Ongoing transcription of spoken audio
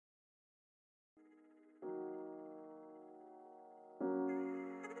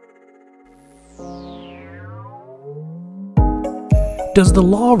Does the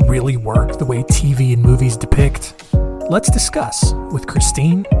law really work the way TV and movies depict? Let's discuss with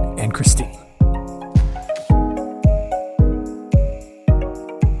Christine and Christine.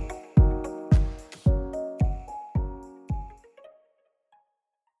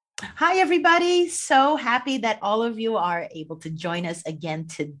 Hi, everybody. So happy that all of you are able to join us again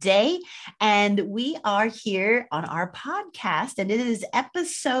today. And we are here on our podcast, and it is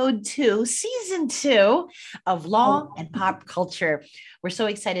episode 2, season 2 of Law and Pop Culture. We're so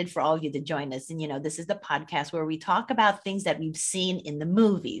excited for all of you to join us. And, this is the podcast where we talk about things that we've seen in the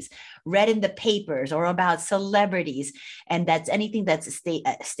movies, read in the papers, or about celebrities. And that's anything that's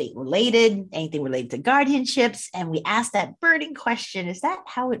state related, anything related to guardianships. And we ask that burning question, is that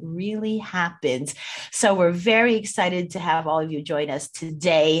how it really happens? So we're very excited to have all of you join us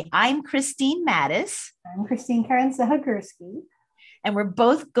today. I'm Christine Mattis. I'm Christine Karen Zahagurski. And we're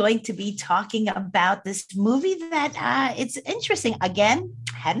both going to be talking about this movie that it's interesting. Again,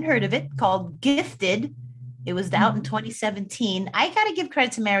 hadn't heard of it, called Gifted. It was out in 2017. I got to give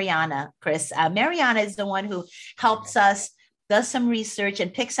credit to Mariana, Chris. Mariana is the one who helps us, does some research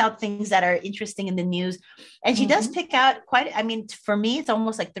and picks out things that are interesting in the news. And she does pick out for me, it's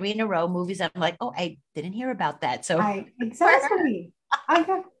almost like 3 in a row movies. I'm like, oh, I didn't hear about that. So exactly.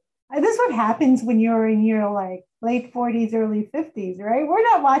 This is what happens when you're in your late 40s, early 50s, right? We're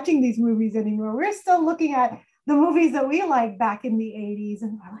not watching these movies anymore. We're still looking at the movies that we liked back in the 80s.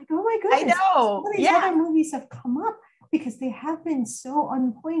 And we're like, oh my goodness. I know. Some of these other movies have come up because they have been so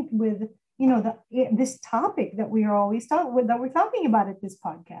on point with, this topic that we are always talking about at this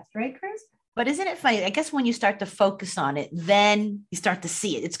podcast, right, Chris? But isn't it funny? I guess when you start to focus on it, then you start to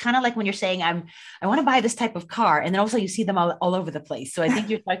see it. It's kind of like when you're saying, I want to buy this type of car. And then also you see them all over the place. So I think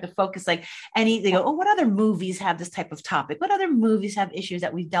you start to focus they go, oh, what other movies have this type of topic? What other movies have issues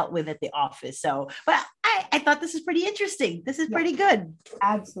that we've dealt with at the office? So, but I thought this is pretty interesting. This is pretty good.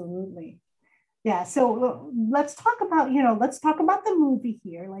 Absolutely. Yeah. So let's talk about the movie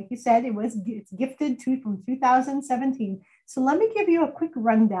here. Like you said, it's Gifted from 2017. So let me give you a quick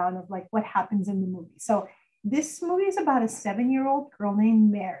rundown of what happens in the movie. So this movie is about a 7-year-old girl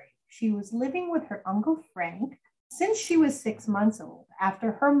named Mary. She was living with her Uncle Frank since she was 6 months old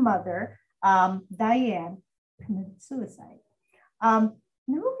after her mother, Diane, committed suicide. No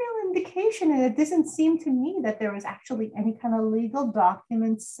real indication, and it doesn't seem to me that there was actually any kind of legal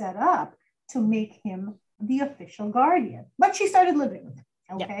documents set up to make him the official guardian. But she started living with him,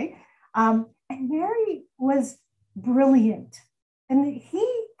 okay? Yeah. And Mary was brilliant. And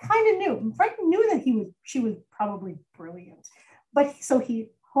he kind of knew. Frank knew that she was probably brilliant. But so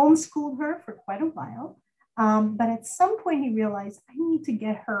he homeschooled her for quite a while. But at some point he realized, I need to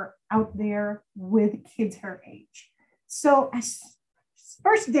get her out there with kids her age. So as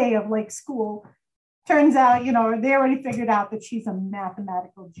first day of school, turns out, they already figured out that she's a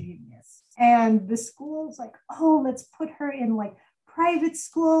mathematical genius. And the school's like, oh, let's put her in private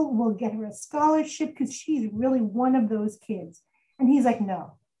school. We'll get her a scholarship because she's really one of those kids. And he's like,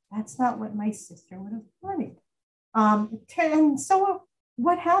 no, that's not what my sister would have wanted. And so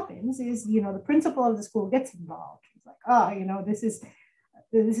what happens is, the principal of the school gets involved. He's like, oh, this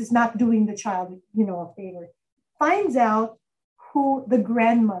is not doing the child, a favor. Finds out who the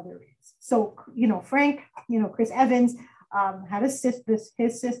grandmother is. So, Frank, Chris Evans had his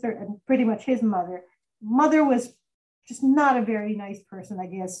sister and pretty much his mother. Mother was just not a very nice person, I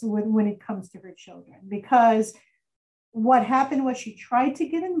guess, when it comes to her children, because what happened was she tried to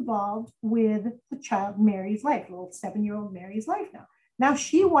get involved with the child, Mary's life, little 7-year-old Mary's life now. Now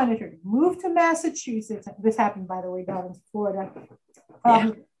she wanted her to move to Massachusetts. This happened, by the way, down in Florida.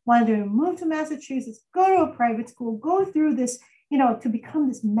 Wanted her to move to Massachusetts, go to a private school, go through this, to become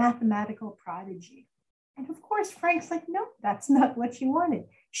this mathematical prodigy. And of course, Frank's like, no, that's not what she wanted.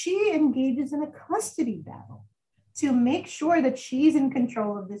 She engages in a custody battle to make sure that she's in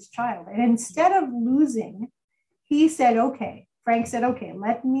control of this child. And instead of losing, Frank said, okay,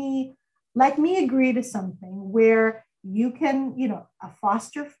 let me agree to something where you can, a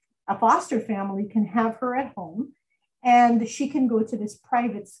foster family can have her at home and she can go to this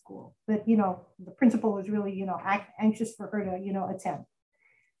private school that, the principal was really, anxious for her to, attend.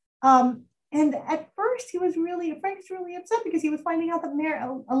 And at first Frank's really upset because he was finding out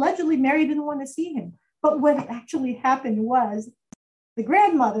that allegedly Mary didn't want to see him. But what actually happened was the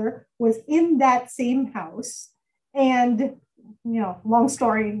grandmother was in that same house. And, long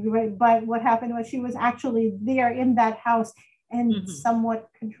story, right? But what happened was she was actually there in that house and somewhat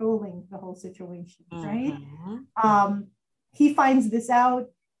controlling the whole situation, right? He finds this out.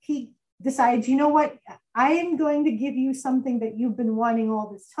 He decides, you know what? I am going to give you something that you've been wanting all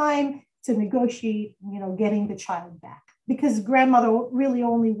this time to negotiate, getting the child back. because grandmother really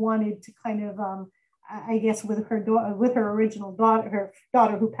only wanted to kind of, I guess, with her daughter, with her original daughter, her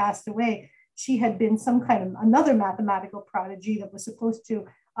daughter who passed away, she had been some kind of another mathematical prodigy that was supposed to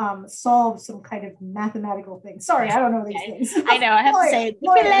solve some kind of mathematical thing. Sorry, I don't know these things. I know. I have to say, it's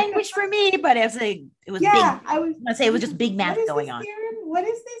different language for me, but it was big. I'd say it was just big math going on. Karen? What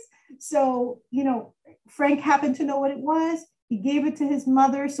is this? So, Frank happened to know what it was. He gave it to his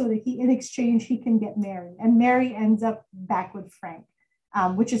mother so that in exchange, he can get Mary. And Mary ends up back with Frank,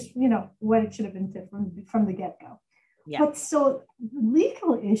 which is, what it should have been from the get-go. Yeah. But so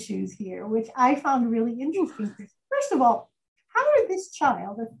legal issues here, which I found really interesting. First of all, how did this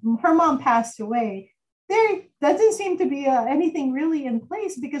child, her mom passed away, there doesn't seem to be anything really in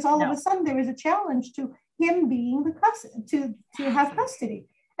place, because all of a sudden there was a challenge to him being to have custody.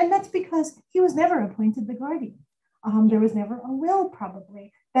 And that's because he was never appointed the guardian. There was never a will,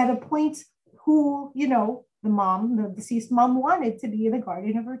 probably, that appoints who, the deceased mom wanted to be the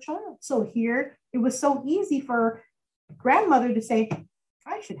guardian of her child. So here it was so easy for grandmother to say,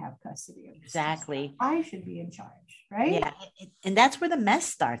 I should have custody of this. Exactly. I should be in charge, right? Yeah. And that's where the mess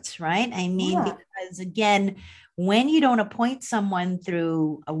starts, right? I mean, because again, when you don't appoint someone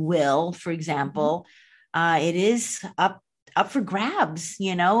through a will, for example, it is up for grabs,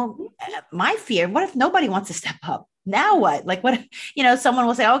 My fear, what if nobody wants to step up? Now what? Like what, someone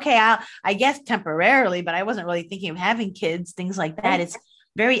will say, okay, I guess temporarily, but I wasn't really thinking of having kids, things like that. It's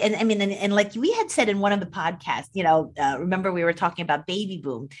very, and I mean, and like we had said in one of the podcasts, remember we were talking about baby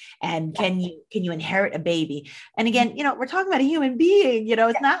boom and can you inherit a baby? And again, we're talking about a human being,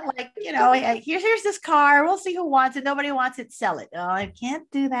 it's not like, here's this car, we'll see who wants it. Nobody wants it, sell it. Oh, I can't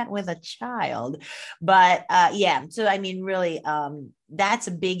do that with a child, but so, I mean, really, that's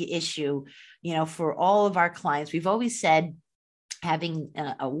a big issue, for all of our clients. We've always said, having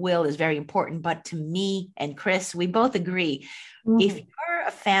a will is very important, but to me and Chris, we both agree. If you're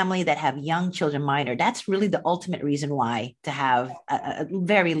a family that have young children, minor, that's really the ultimate reason why to have at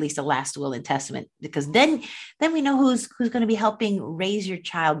very least a last will and testament, because then we know who's going to be helping raise your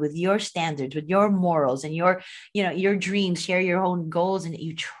child with your standards, with your morals and your dreams, share your own goals, and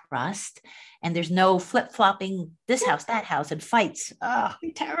you trust. And there's no flip-flopping this house, that house, and fights. Oh,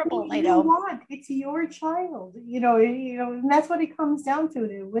 terrible. I know. It's your child, and that's what it comes down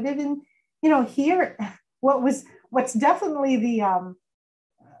to. With it in, here, what's definitely the,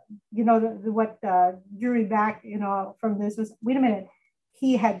 what drew me back, from this was, wait a minute,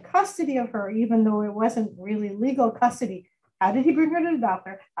 he had custody of her, even though it wasn't really legal custody. How did he bring her to the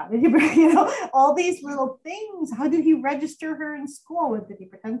doctor? How did he bring, all these little things? How did he register her in school? Did he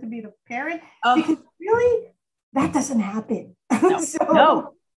pretend to be the parent? Because really, that doesn't happen.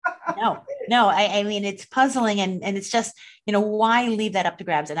 No. No. I mean, it's puzzling, and it's just, why leave that up to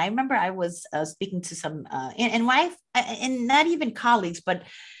grabs? And I remember I was speaking to some, and not even colleagues, but,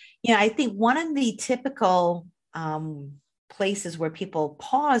 I think one of the typical places where people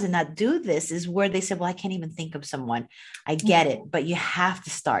pause and not do this is where they say, well, I can't even think of someone. I get it, but you have to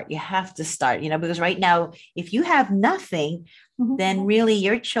start, because right now, if you have nothing, then really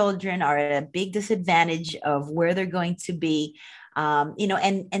your children are at a big disadvantage of where they're going to be. And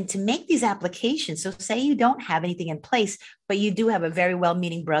to make these applications. So say you don't have anything in place, but you do have a very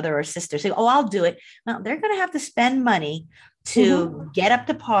well-meaning brother or sister. Say, oh, I'll do it. Well, they're going to have to spend money to get up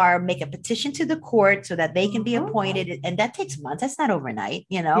to par, make a petition to the court so that they can be appointed. And that takes months. That's not overnight,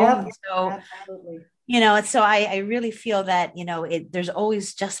 Yep, so, absolutely. So I really feel that, there's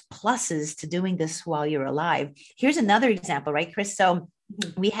always just pluses to doing this while you're alive. Here's another example, right, Chris? So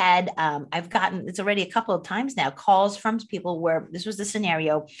we had, I've gotten, it's already a couple of times now, calls from people where this was the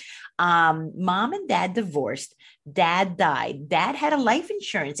scenario. Mom and dad divorced, dad died, dad had a life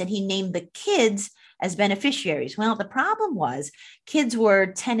insurance, and he named the kids as beneficiaries. Well, the problem was kids were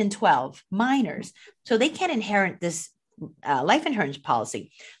 10 and 12, minors, so they can't inherit this life insurance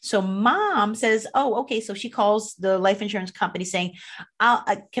policy. So mom says, oh, okay. So she calls the life insurance company saying,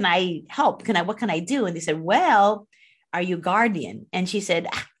 can I help? What can I do? And they said, well, are you guardian? And she said,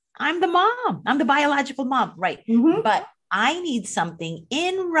 I'm the mom. I'm the biological mom. Right. But I need something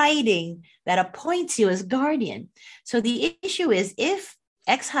in writing that appoints you as guardian. So the issue is, if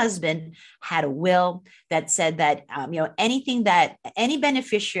ex-husband had a will that said that, anything that any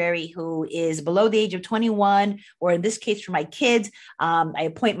beneficiary who is below the age of 21, or in this case for my kids, I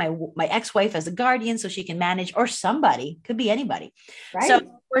appoint my ex-wife as a guardian so she can manage, or somebody, could be anybody. Right. So of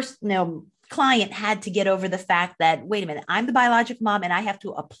course, client had to get over the fact that, wait a minute, I'm the biological mom and I have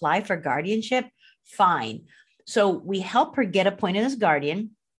to apply for guardianship. Fine. So we help her get appointed as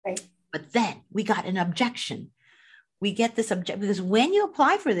guardian. Right. But then we got an objection. we get this object, because when you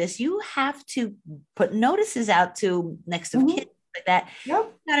apply for this, you have to put notices out to next of kin like that.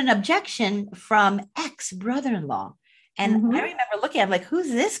 Yep. Got an objection from ex-brother-in-law. And I remember looking, I'm like, who's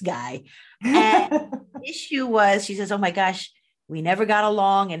this guy? And the issue was, she says, oh my gosh, we never got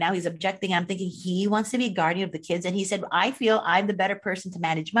along. And now he's objecting. I'm thinking he wants to be a guardian of the kids. And he said, I feel I'm the better person to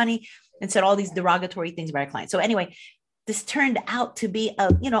manage money, and said all these derogatory things about our client. So anyway, this turned out to be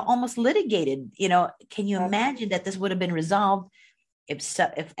almost litigated. Can you imagine that this would have been resolved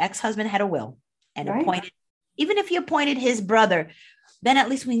if ex-husband had a will and appointed, even if he appointed his brother, then at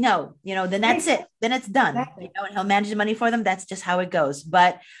least we know, then that's it. Then it's done, and he'll manage the money for them. That's just how it goes.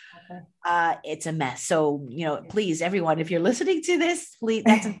 But it's a mess. So, please, everyone, if you're listening to this, please,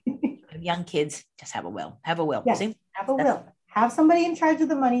 young kids, just have a will. Have a will. Yes, See? have a will. Have somebody in charge of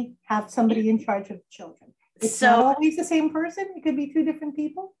the money. Have somebody in charge of the children. It's not always the same person. It could be two different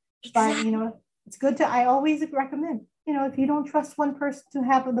people. Exactly. But, it's good I always recommend, if you don't trust one person to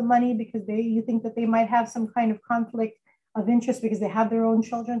have the money because you think that they might have some kind of conflict of interest because they have their own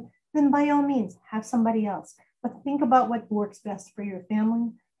children, then by all means, have somebody else. But think about what works best for your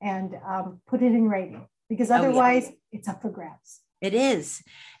family and put it in writing, because otherwise it's up for grabs. It is.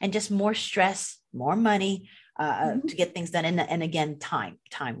 And just more stress, more money to get things done. And again, time.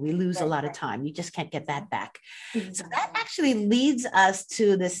 We lose a lot of time. You just can't get that back. Exactly. So that actually leads us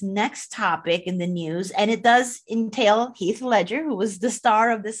to this next topic in the news. And it does entail Heath Ledger, who was the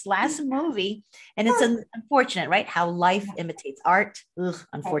star of this last movie. And it's unfortunate, right? How life imitates art.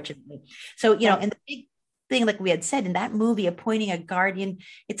 Unfortunately. So, in the big thing, like we had said, in that movie, appointing a guardian,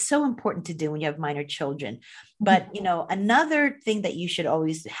 it's so important to do when you have minor children. But, another thing that you should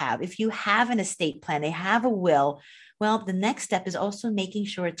always have, if you have an estate plan, they have a will, well, the next step is also making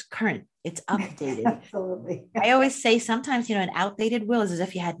sure it's current, it's updated. Absolutely. I always say sometimes, an outdated will is as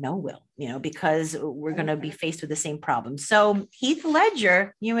if you had no will, because we're going to be faced with the same problem. So Heath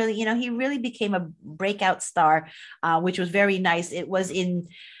Ledger, he really became a breakout star, which was very nice. It was in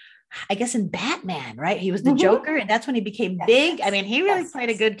Batman, right? He was the Joker, and that's when he became big. I mean, he really played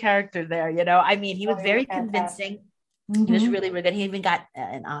a good character there, he was very convincing. He was really, really good. He even got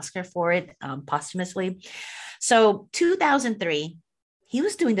an Oscar for it posthumously. So 2003, he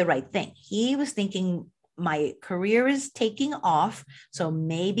was doing the right thing. He was thinking, my career is taking off, so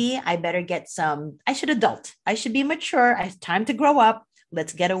maybe I better I should adult. I should be mature. It's time to grow up.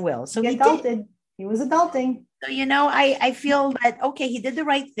 Let's get a will. So he adulted. He was adulting. So, I feel that, he did the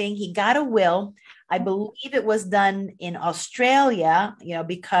right thing. He got a will. I believe it was done in Australia,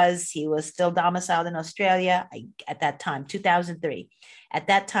 because he was still domiciled in Australia at that time, 2003. At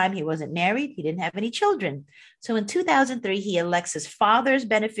that time, he wasn't married. He didn't have any children. So in 2003, he elects his father's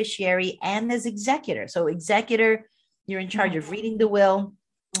beneficiary and his executor. So executor, you're in charge of reading the will.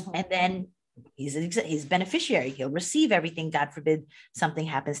 And then he's beneficiary. He'll receive everything. God forbid something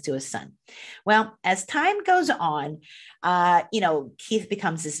happens to his son. Well, as time goes on, Keith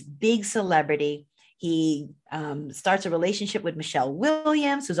becomes this big celebrity. He starts a relationship with Michelle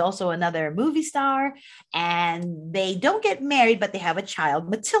Williams, who's also another movie star, and they don't get married, but they have a child,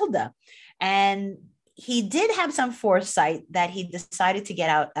 Matilda. And he did have some foresight that he decided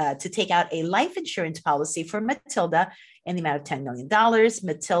to take out a life insurance policy for Matilda in the amount of $10 million.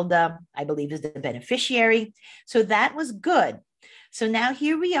 Matilda, I believe, is the beneficiary. So that was good. So now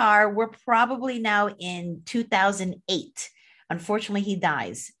here we are. We're probably now in 2008. Unfortunately, he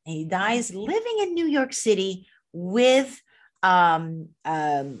dies. And he dies living in New York City with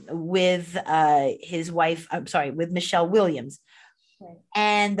his wife. With Michelle Williams. Right.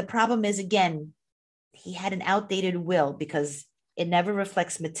 And the problem is, again, he had an outdated will because it never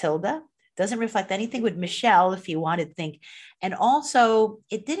reflects Matilda. Doesn't reflect anything with Michelle, if you wanted to think. And also,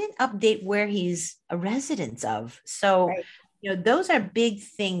 it didn't update where he's a resident of. So, right. Those are big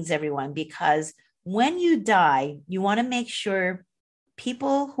things, everyone, because when you die, you want to make sure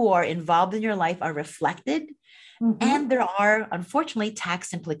people who are involved in your life are reflected. And there are, unfortunately,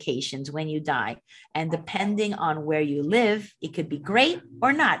 tax implications when you die. And depending on where you live, it could be great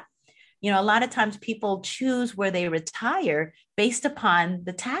or not. A lot of times people choose where they retire based upon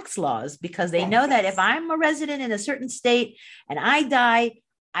the tax laws, because they know that if I'm a resident in a certain state and I die,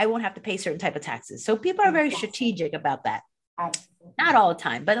 I won't have to pay certain type of taxes. So people are very strategic about that. Not all the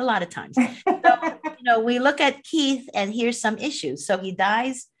time, but a lot of times. So, we look at Keith and here's some issues. So he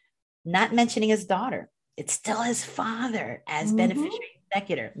dies, not mentioning his daughter. It's still his father as beneficiary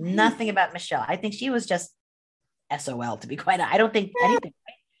executor. Nothing about Michelle. I think she was just SOL, to be quite honest. I don't think anything.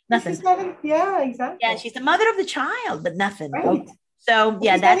 Nothing. Yeah, exactly. Yeah, she's the mother of the child, but nothing. Right. So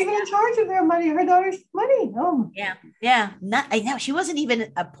yeah, She's not even in charge of their money, her daughter's money. Oh, yeah. Not, I know she wasn't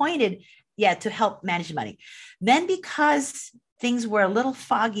even appointed yet to help manage the money. Then because things were a little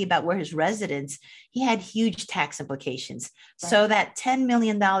foggy about where his residence, he had huge tax implications. Right. So that $10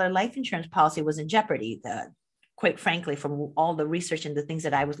 million life insurance policy was in jeopardy, quite frankly, from all the research and the things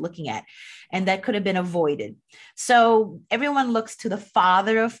that I was looking at, and that could have been avoided. So everyone looks to the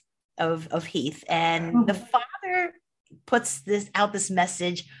father of Heath, and the father puts this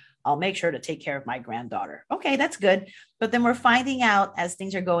message: I'll make sure to take care of my granddaughter. Okay, that's good. But then we're finding out as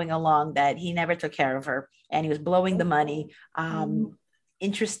things are going along that he never took care of her, and he was blowing the money.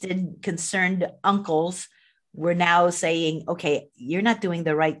 Interested, concerned uncles were now saying, okay, you're not doing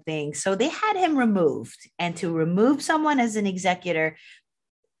the right thing. So they had him removed. And to remove someone as an executor,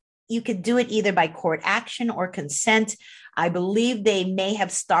 you could do it either by court action or consent. I believe they may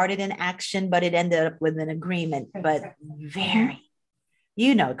have started an action, but it ended up with an agreement. But very,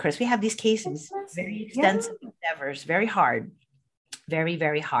 Chris, we have these cases, very extensive endeavors, very hard. Very,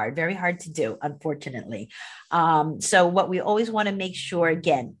 very hard to do, unfortunately. So what we always want to make sure,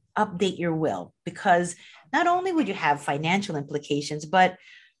 again, update your will, because not only would you have financial implications, but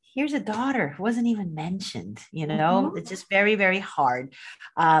here's a daughter who wasn't even mentioned, it's just very, very hard.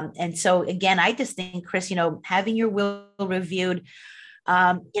 And so again, I just think, Chris, having your will reviewed,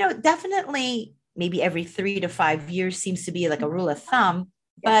 definitely maybe every 3 to 5 years seems to be like a rule of thumb.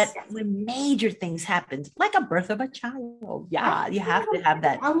 But when major things happen, like a birth of a child, you have to have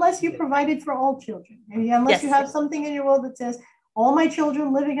that. Unless you provided for all children. Unless you have something in your will that says, all my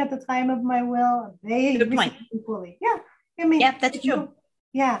children living at the time of my will, they receive equally. Yeah. That's true.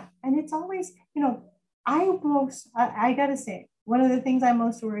 Yeah. And it's always, I got to say, one of the things I'm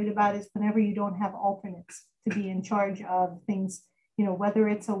most worried about is whenever you don't have alternates to be in charge of things, whether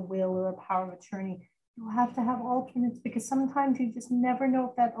it's a will or a power of attorney. You have to have alternates, because sometimes you just never know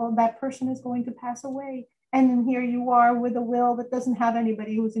if that person is going to pass away. And then here you are with a will that doesn't have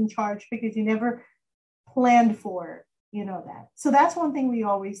anybody who's in charge, because you never planned for, that. So that's one thing we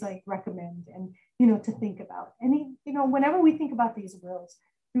always recommend and, to think about. And, whenever we think about these wills,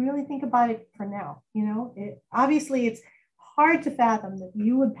 we really think about it for now. Obviously it's hard to fathom that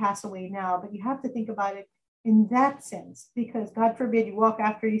you would pass away now, but you have to think about it in that sense, because God forbid you walk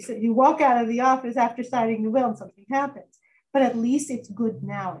out of the office after signing the will and something happens. But at least it's good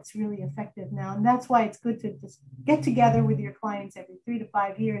now. It's really effective now. And that's why it's good to just get together with your clients every 3 to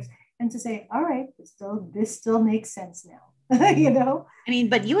 5 years and to say, all right, this still makes sense now. But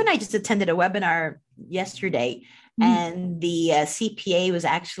you and I just attended a webinar yesterday, and the CPA was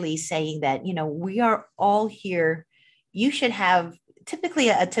actually saying that, we are all here. You should have, typically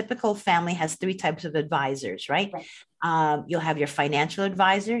a typical family has 3 types of advisors, right? You'll have your financial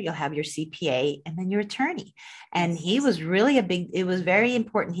advisor, you'll have your CPA, and then your attorney. And he was really it was very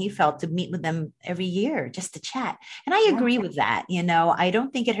important, he felt, to meet with them every year just to chat. And I agree with that. I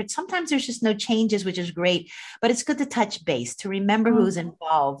don't think it hurts. Sometimes there's just no changes, which is great, but it's good to touch base, to remember who's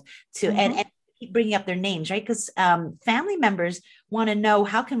involved, and keep bringing up their names, right? Because family members want to know,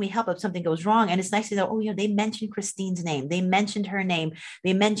 how can we help if something goes wrong? And it's nice to know, they mentioned Christine's name. They mentioned her name.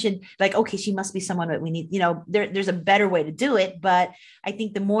 They mentioned okay, she must be someone that we need, there's a better way to do it. But I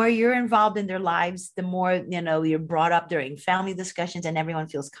think the more you're involved in their lives, the more, you're brought up during family discussions, and everyone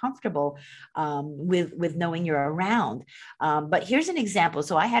feels comfortable with knowing you're around. But here's an example.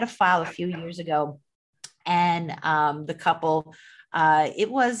 So I had a file a few years ago, and the couple, it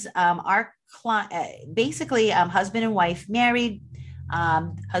was our basically husband and wife married,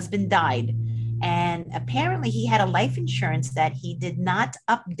 husband died, and apparently he had a life insurance that he did not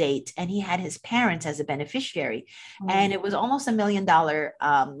update, and he had his parents as a beneficiary, and it was almost $1 million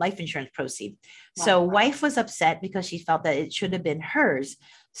life insurance proceed. So wife was upset because she felt that it should have been hers.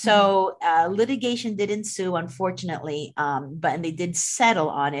 So litigation did ensue, unfortunately, and they did settle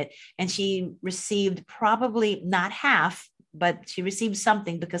on it, and she received probably not half, but she received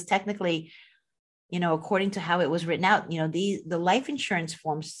something, because technically, according to how it was written out, the life insurance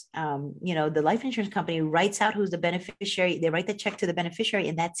forms, the life insurance company writes out who's the beneficiary. They write the check to the beneficiary,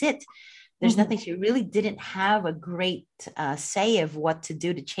 and that's it. There's nothing. She really didn't have a great say of what to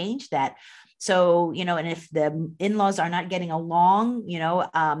do to change that. So, and if the in-laws are not getting along,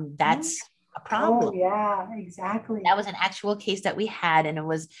 that's a problem. Oh, yeah, exactly. That was an actual case that we had, and it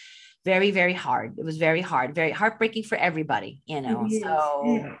was very, very hard. It was very hard, very heartbreaking for everybody,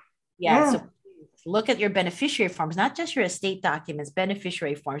 So so look at your beneficiary forms, not just your estate documents,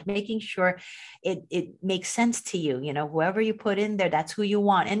 beneficiary forms, making sure it makes sense to you. Whoever you put in there, that's who you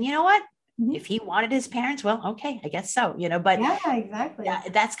want. And you know what? if he wanted his parents, well, okay, I guess so, but yeah, exactly.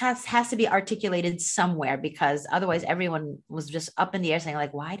 That's has to be articulated somewhere, because otherwise everyone was just up in the air saying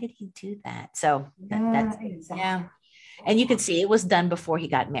like, why did he do that? So that's exactly. yeah. And you can see it was done before he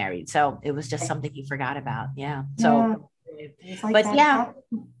got married. So it was just something he forgot about. Yeah. So, like but yeah,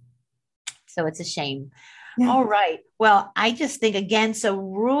 happened. So it's a shame. Yeah. All right. Well, I just think again, so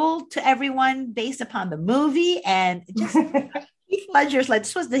rule to everyone based upon the movie, and just Heath Ledger's like,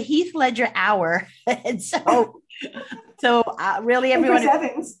 this was the Heath Ledger hour. And so really everyone.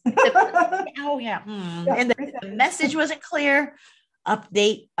 Oh yeah. And the message wasn't clear.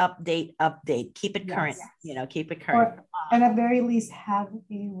 Update. Keep it current. Keep it current. And at very least have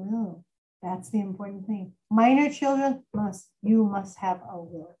a will. That's the important thing. Minor children you must have a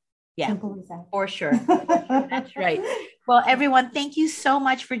will. Yeah, simple as that. For sure. That's right. Well, everyone, thank you so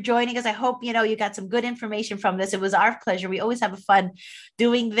much for joining us. I hope, you got some good information from this. It was our pleasure. We always have fun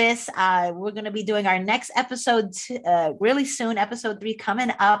doing this. We're going to be doing our next episode really soon, episode 3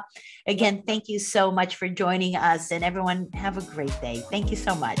 coming up. Again, thank you so much for joining us, and everyone have a great day. Thank you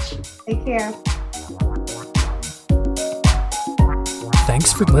so much. Take care.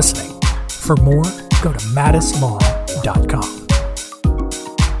 Thanks for listening. For more, go to mattislaw.com.